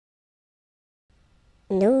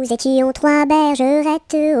Nous étions trois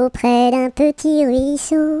bergerettes auprès d'un petit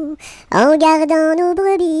ruisseau, en gardant nos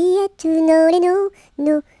brebillettes, nos lénos,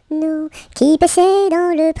 nos, qui paissaient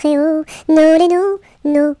dans le préau, nos lénos,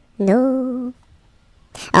 nos.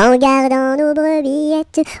 En gardant nos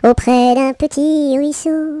brebillettes auprès d'un petit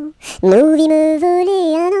ruisseau, nous vîmes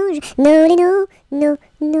voler un ange, nos lénos,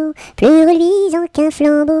 nos, plus reluisant qu'un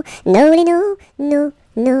flambeau, nos lénos,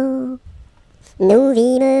 nos. Nous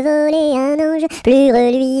vîmes voler un ange, plus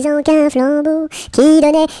reluisant qu'un flambeau, qui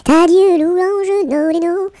donnait à Dieu louange, nos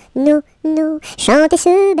lénos, chantait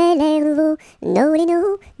ce bel air nouveau, nos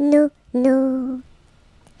lénos,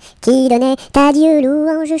 qui donnait à Dieu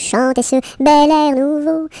louange, chantait ce bel air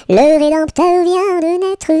nouveau. Le Rédempteur vient de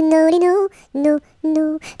naître, nos lénos,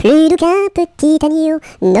 plus doux qu'un petit agneau,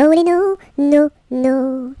 nos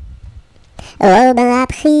lénos. Robin a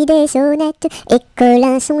pris des sonnettes, et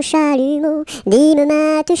Colin son chalumeau, dîme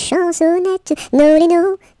mate chansonnette, nos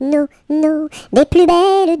lénos, des plus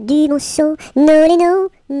belles du monceau, nos lénos.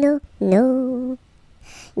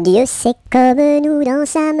 Dieu sait comme nous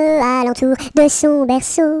dansâmes alentour de son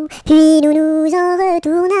berceau, puis nous nous en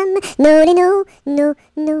retournâmes, nos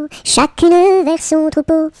lénos, chacune vers son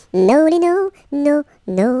troupeau, nos lénos.